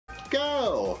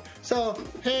go. So,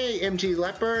 hey, MG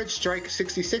Leopard, Strike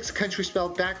 66, country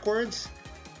spelled backwards.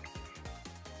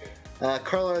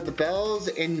 Carla of the Bells,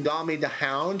 Ingami the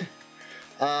Hound.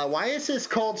 Why is this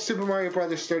called Super Mario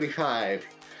Brothers 35?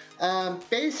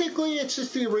 Basically, it's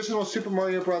just the original Super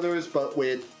Mario Brothers, but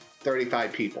with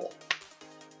 35 people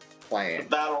playing.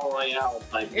 Battle Royale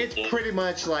type. It's pretty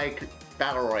much like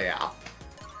Battle Royale.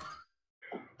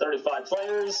 35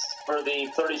 players for the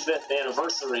 35th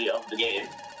anniversary of the game.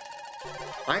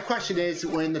 My question is,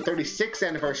 when the 36th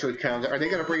anniversary comes, are they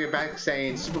going to bring it back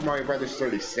saying Super Mario Brothers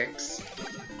 36?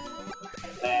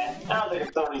 I don't think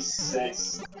a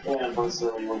 36th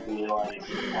anniversary would be like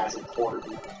as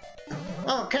important.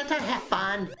 Oh, can't I have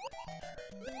fun?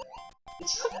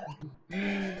 Just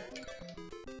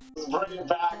bring it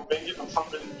back, make it a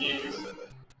permanent game.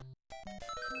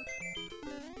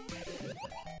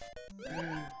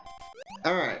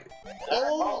 Alright. I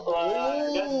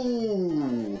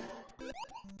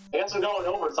guess we're going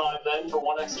overtime then for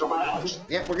one extra round.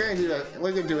 Yeah, we're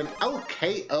gonna do an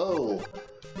OKO.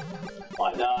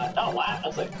 Why not? Oh wow,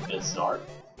 that's like a good start.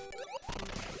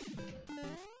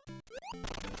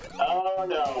 Oh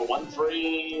no,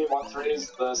 1-3. 1-3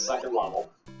 is the second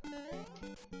level.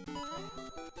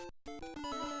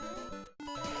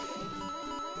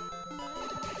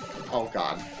 Oh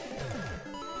god.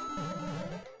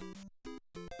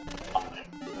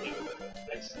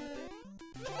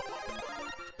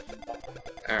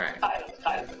 Alright.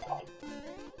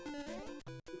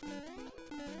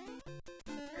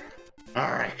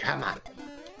 Alright, come on.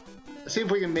 Let's see if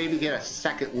we can maybe get a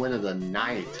second win of the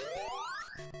night.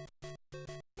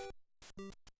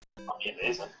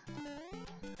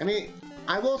 I mean,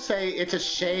 I will say it's a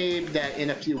shame that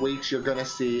in a few weeks you're gonna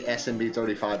see SMB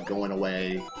 35 going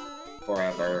away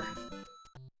forever.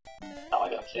 Oh,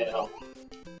 I got KO.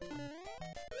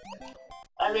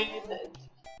 I mean,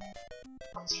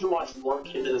 too much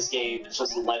work into this game to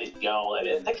just let it go. I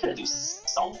mean, they could do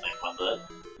something with it.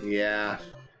 Yeah.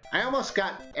 I almost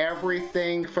got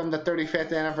everything from the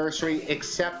 35th anniversary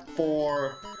except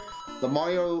for the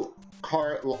Mario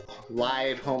Kart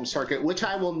Live home circuit, which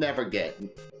I will never get.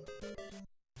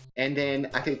 And then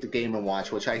I think the Game &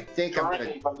 Watch, which I think I'm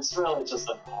gonna... But it's really just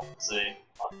a novelty.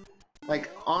 Like,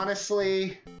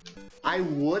 honestly, I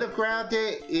would have grabbed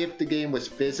it if the game was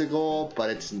physical, but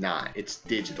it's not. It's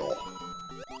digital.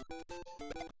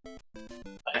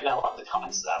 I think I love the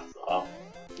concept, though.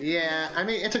 Yeah, I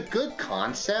mean, it's a good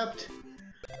concept.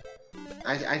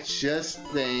 I just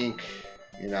think,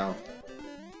 you know,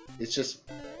 it's just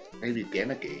maybe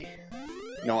gimmicky.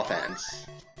 No offense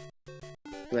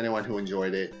to anyone who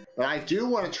enjoyed it. But I do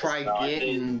want to try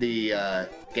getting the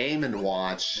Game &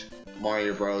 Watch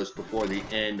Mario Bros. Before the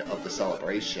end of the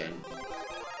celebration.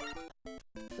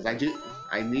 Because I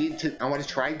want to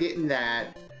try getting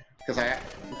that. Because I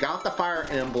got the Fire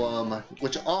Emblem,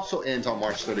 which also ends on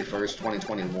March 31st,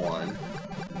 2021.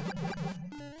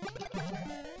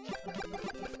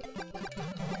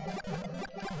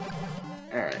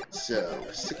 Alright, so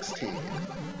 16.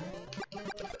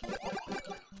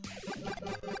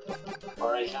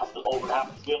 Alright, over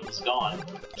half the field is gone.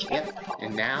 Yep,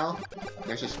 and now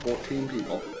there's just 14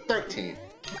 people. 13.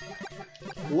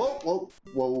 Whoa, whoa,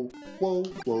 whoa, whoa,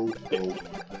 whoa, whoa.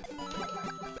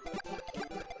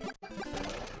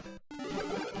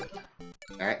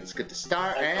 Alright, let's get the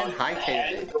start and high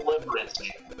K. Deliverance.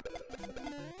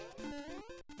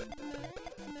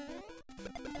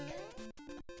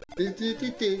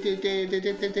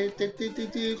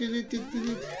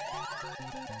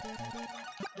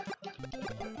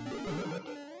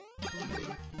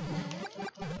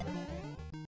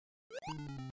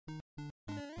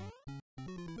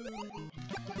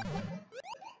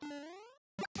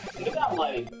 You got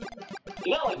like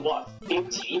what,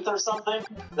 15th or something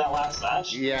that last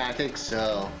match? Yeah, I think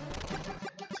so.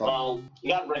 Well,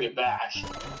 you gotta bring it back.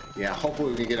 Yeah,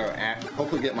 hopefully we can get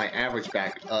hopefully get my average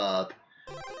back up.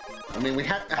 I mean, I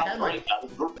had my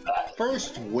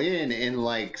first win in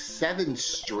like 7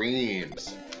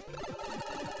 streams.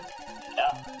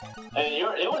 Yeah, and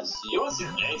it was your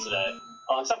day today.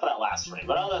 Oh, except for that last stream.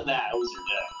 But other than that, it was your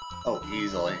day. Oh,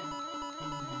 easily.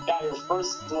 Got your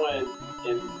first win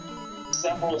in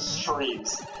several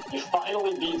streams. You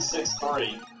finally beat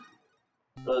 6-3.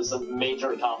 That was a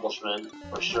major accomplishment,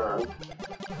 for sure.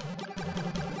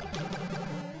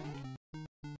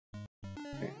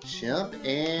 Jump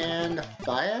and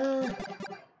fire?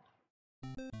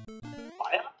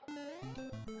 Fire?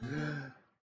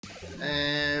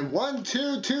 And 1,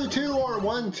 2, 2, 2, or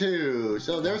 1, 2.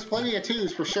 So there's plenty of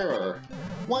 2s for sure.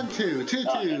 1, 2, 2,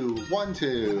 2, 1,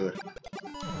 2.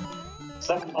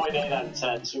 7.8 out of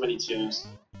 10, too many 2s.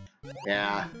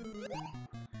 Yeah.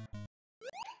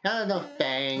 Not enough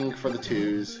bang for the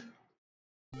 2s.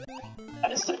 I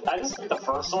just think the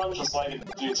first one, just so I can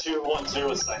do 2, 1,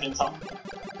 2 a second time.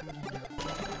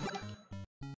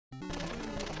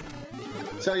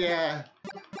 So yeah,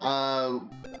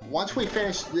 once we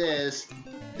finish this,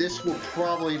 this will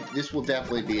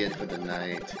definitely be it for the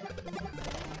night.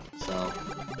 So,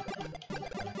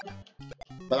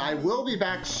 but I will be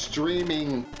back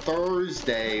streaming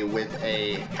Thursday with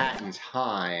a Hat in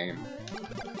Time.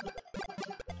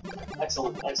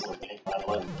 Excellent game, by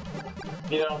the way.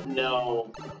 If you don't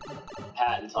know,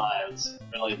 Hat in Time is a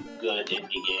really good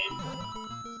indie game.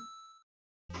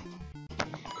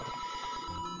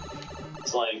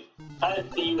 It's like kind of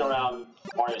themed around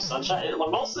Mario Sunshine.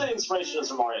 Like, most of the inspiration is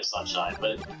from Mario Sunshine,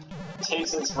 but it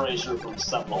takes inspiration from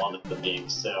several other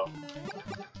games too.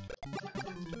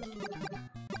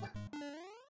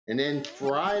 And then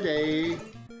Friday,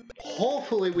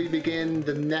 hopefully we begin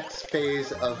the next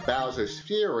phase of Bowser's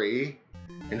Fury,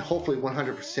 and hopefully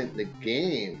 100% the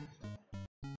game.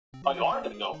 Oh, you are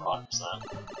gonna go for 100%.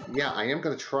 Yeah, I am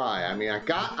gonna try. I mean,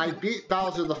 I beat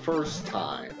Bowser the first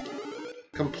time.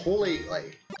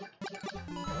 Completely.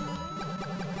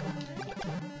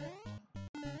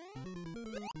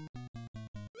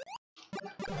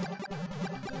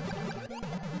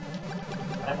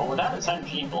 Yeah, but we're down to 10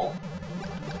 people.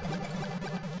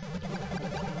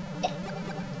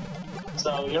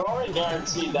 So you're already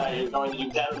guaranteed that you're going to do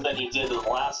better than you did in the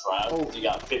last round. Oh. You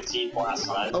got 15 last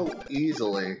time. Oh,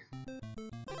 easily.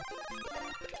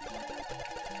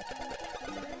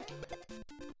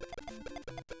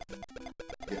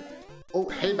 Yeah. Oh,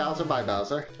 hey Bowser, bye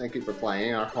Bowser. Thank you for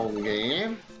playing our home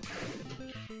game.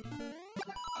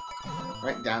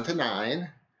 Right, down to 9.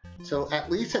 So at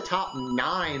least a top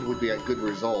 9 would be a good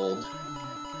result.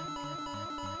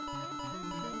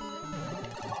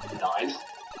 9?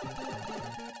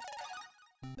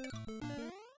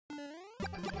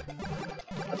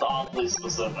 That's oddly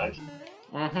specific.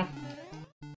 I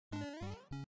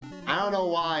don't know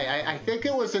why. I think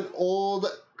it was an old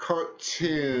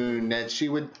cartoon that she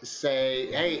would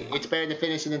say, hey, it's better to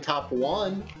finish in the top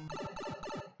 1.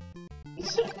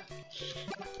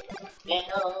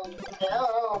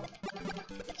 No.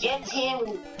 Get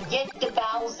him! Get the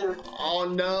Bowser! Oh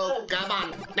no, come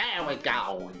on, there we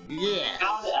go! Yes!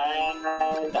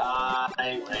 And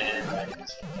I win.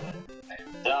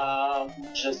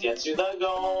 Just get to the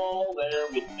goal, there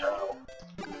we go.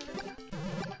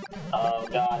 Oh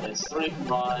god, it's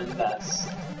 3-1, that's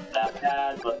that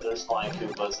bad, but there's flying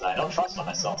Koopas, and I don't trust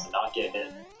myself to not get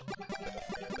hit.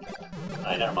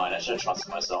 Alright, never mind, I should have trusted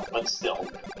myself, but still.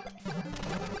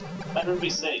 Better be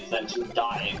safe than to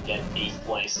die and get 8th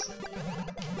place.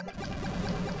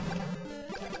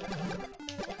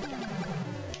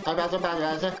 Bye, Bowser, bye,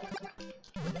 Bowser.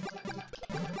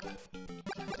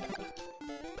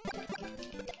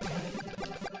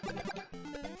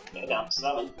 Okay, down to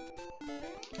 7.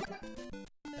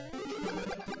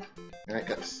 Alright,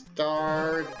 got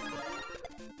start.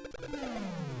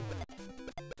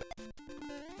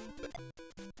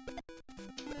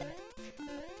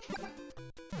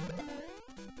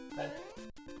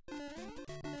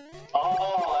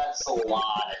 Oh, that's a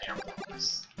lot of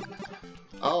hammers.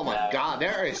 Oh my god,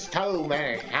 there is so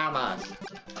many hammers.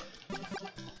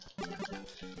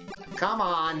 Come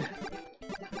on.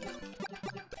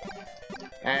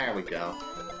 There we go.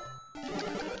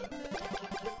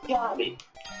 Got me.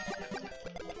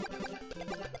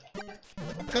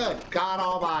 Good God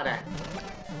Almighty.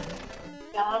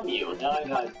 Damn you. Now I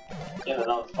gotta get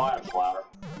another fire flower.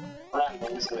 Crap,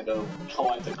 I'm just gonna go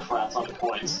collect a crap ton of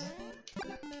coins.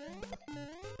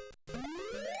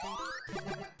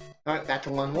 Alright, back to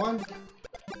 1-1.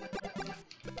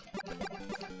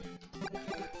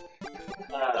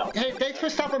 Hey, thanks for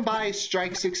stopping by,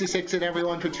 Strike66, and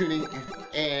everyone for tuning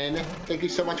in. Thank you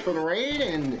so much for the raid,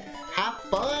 and have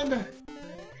fun.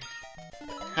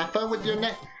 Have fun with your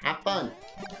net. Have fun.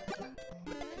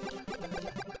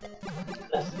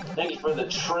 Thank you for the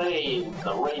train,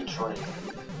 the raid train.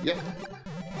 Yep.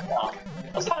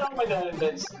 I was kind of hoping that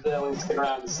they would stick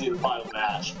around to see the final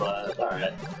match, but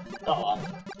alright. Oh well.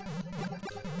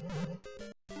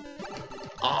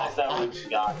 Oh, that we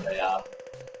got the, oh.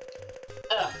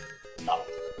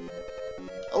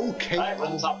 Okay. Alright, we're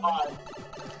in the top 5.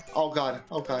 Oh god,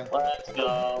 oh god. Let's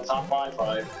go, top 5.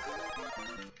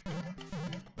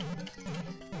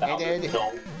 And then...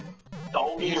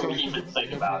 Don't even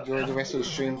think about it. Enjoy the rest of the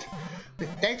stream.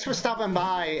 Thanks for stopping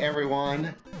by,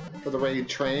 everyone, for the raid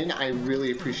train. I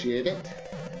really appreciate it.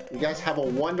 You guys have a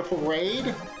wonderful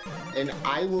raid, and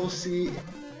I will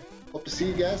hope to see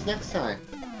you guys next time.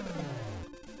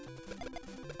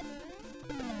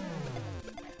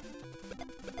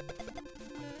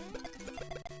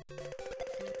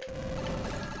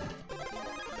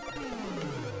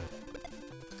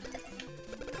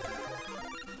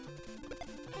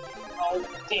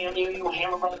 Damn you, you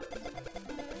hammer brother.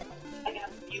 I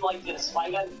gotta be like this. Why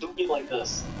you gotta do me like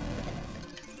this?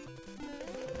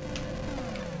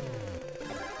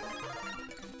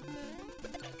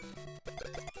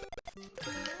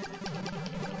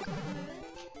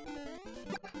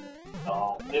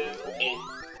 Don't do it.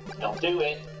 Don't do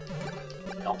it.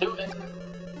 Don't do it.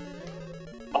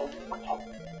 Oh, oh.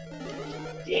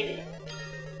 Yeah.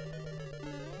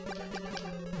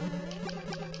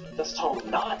 Just told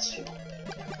him not to.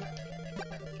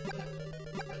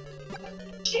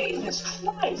 Jesus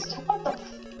Christ! What the f?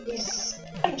 These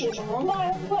spikers are a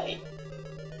mile away.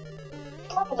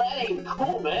 Oh, that ain't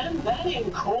cool, man. That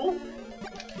ain't cool.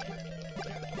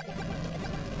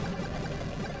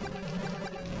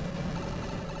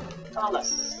 On the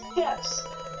steps.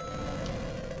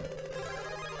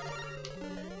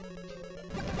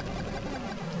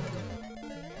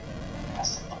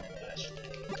 That's a fucking bitch.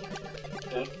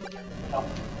 Dude, no.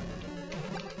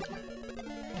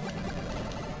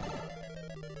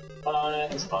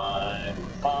 Fine, it's fine,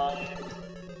 fine.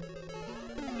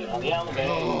 Get on the elevator.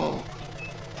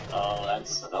 Oh,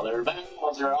 that's another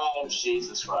Bowser. Oh,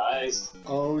 Jesus Christ.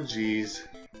 Oh, jeez.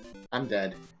 I'm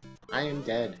dead. I am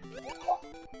dead.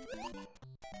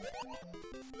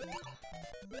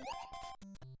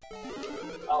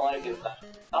 I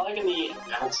like the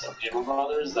amounts of Gamer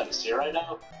Brothers that I see right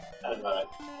now. Kind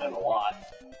of a lot.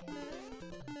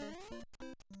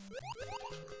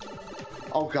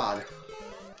 Oh god.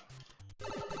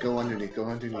 Go underneath, go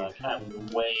underneath. Kind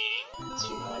of way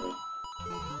too many.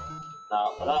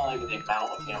 No, but I like the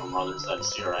amount of Gamer Brothers that I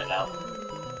see right now.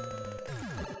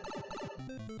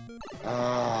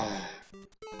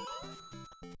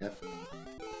 Yep.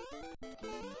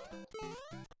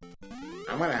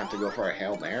 I'm gonna have to go for a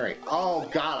Hail Mary. Oh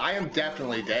god, I am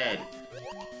definitely dead.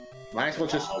 Might as well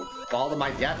just fall to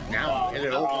my death now. Get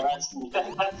it over. That's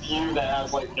you that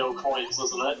has like no coins,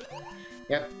 isn't it?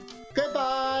 Yep.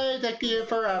 Goodbye. Thank you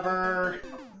forever.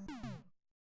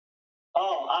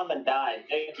 Oh, I'm gonna die.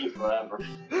 Thank you forever.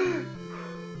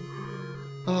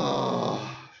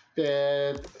 Oh,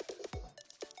 dead.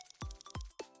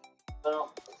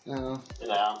 Well, Oh.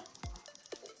 yeah.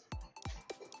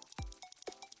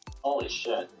 Holy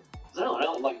shit.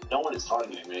 Really, like, no one is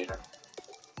targeting me here.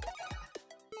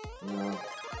 No.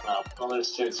 Oh, well,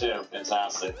 there's two, too.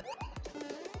 Fantastic.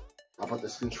 I'll put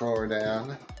this controller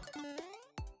down.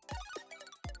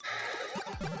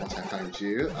 Once I find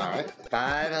you. Alright.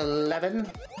 511.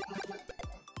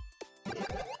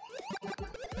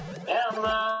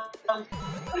 Yeah, I'm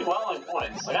pretty well on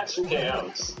points. I got 2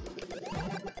 KOs.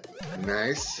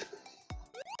 Nice.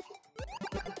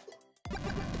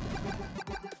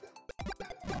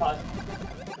 But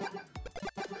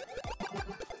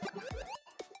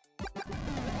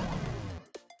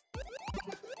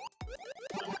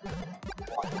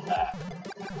like that.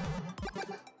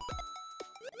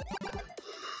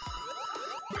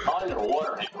 Probably the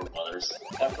water Hammer Brothers.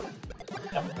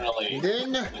 Definitely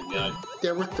Then good.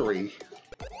 there were 3.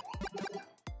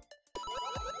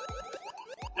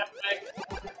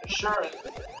 Sure.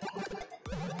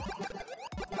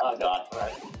 Oh god,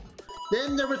 right.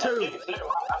 Then there were 2.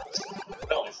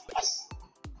 Really fast.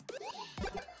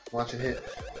 Watch it hit.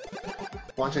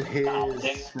 Watch it hit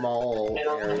his small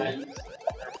area.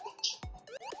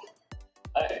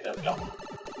 Hey, there we go.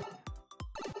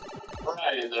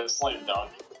 Right in there, slam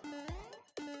dunk.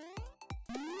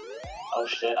 Oh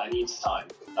shit, I need time.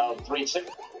 Oh, 3, 2.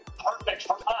 Perfect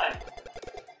for time!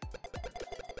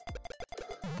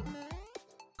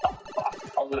 Oh, fuck.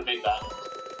 I'm gonna make that.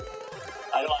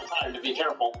 I don't have time to be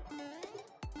careful.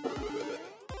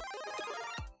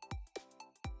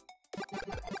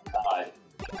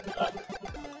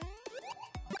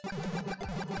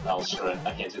 Oh, screw it.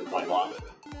 I can't do the point block.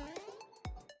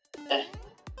 Eh.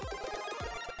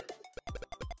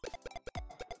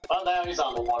 Well, now he's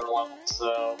on the water level,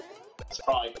 so he's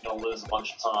probably gonna lose a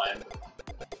bunch of time.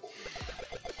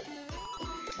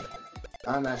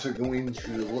 I'm actually going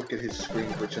to look at his screen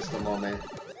for just a moment.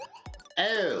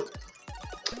 Oh!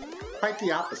 Quite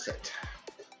the opposite.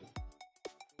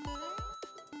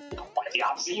 Quite the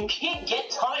opposite. You can't get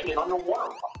time in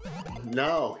underwater.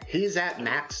 No, he's at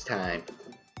max time.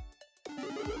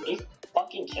 Are you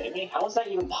fucking kidding me? How is that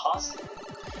even possible?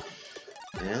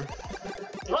 Yeah.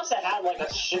 He must have had like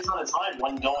a shit ton of time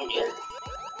when going in.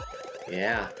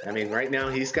 Yeah, I mean, right now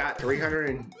he's got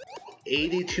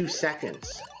 382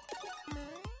 seconds.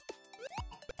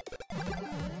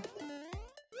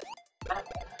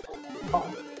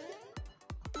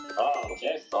 Oh,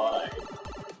 okay, thought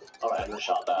I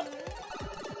undershot that.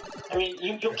 I mean,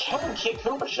 you can kick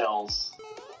Koopa shells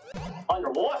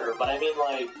underwater, but I mean,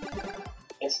 like,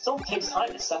 it still takes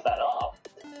time to set that up.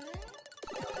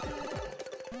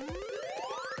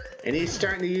 And he's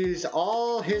starting to use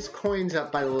all his coins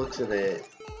up by the looks of it.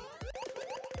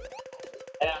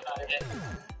 Yeah,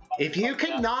 If you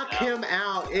can knock him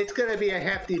out, it's gonna be a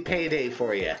hefty payday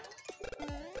for you.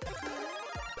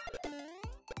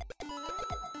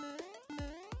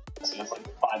 It's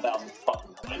like 5,000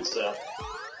 fucking coins, so.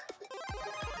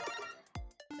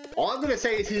 All I'm gonna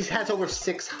say is he has over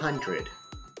 600.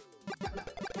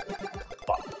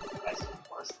 Fuck, that's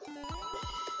worse.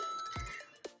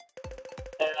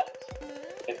 Yeah,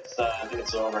 I think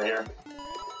it's over here.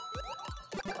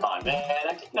 Come on, man,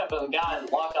 I kidnapped a guy and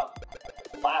lock up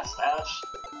last match.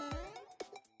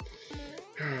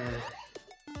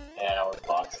 Yeah, we're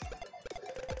fucked.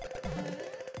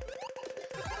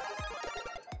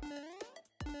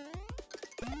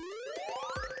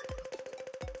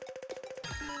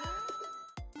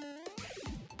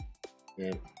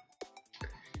 Yeah.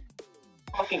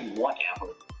 Fucking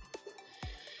whatever.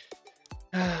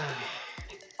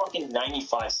 Fucking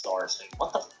 95 stars, thing.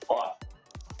 What the fuck?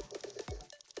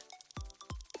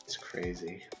 It's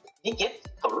crazy. He get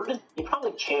third? He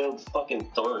probably KO'd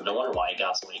fucking third. No wonder why he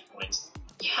got so many points.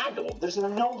 He had to. There's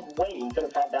no way he could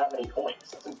have had that many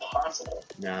points. That's impossible.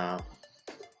 No.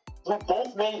 We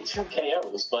both made 2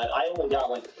 KOs, but I only got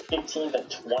like 15th and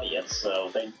 20th, so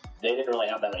they didn't really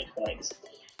have that many points.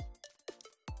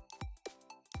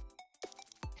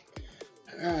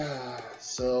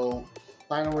 So,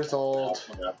 final result,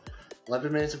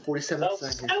 11 minutes and 47 So,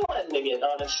 seconds. still ending it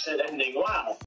on a shit ending. Wow.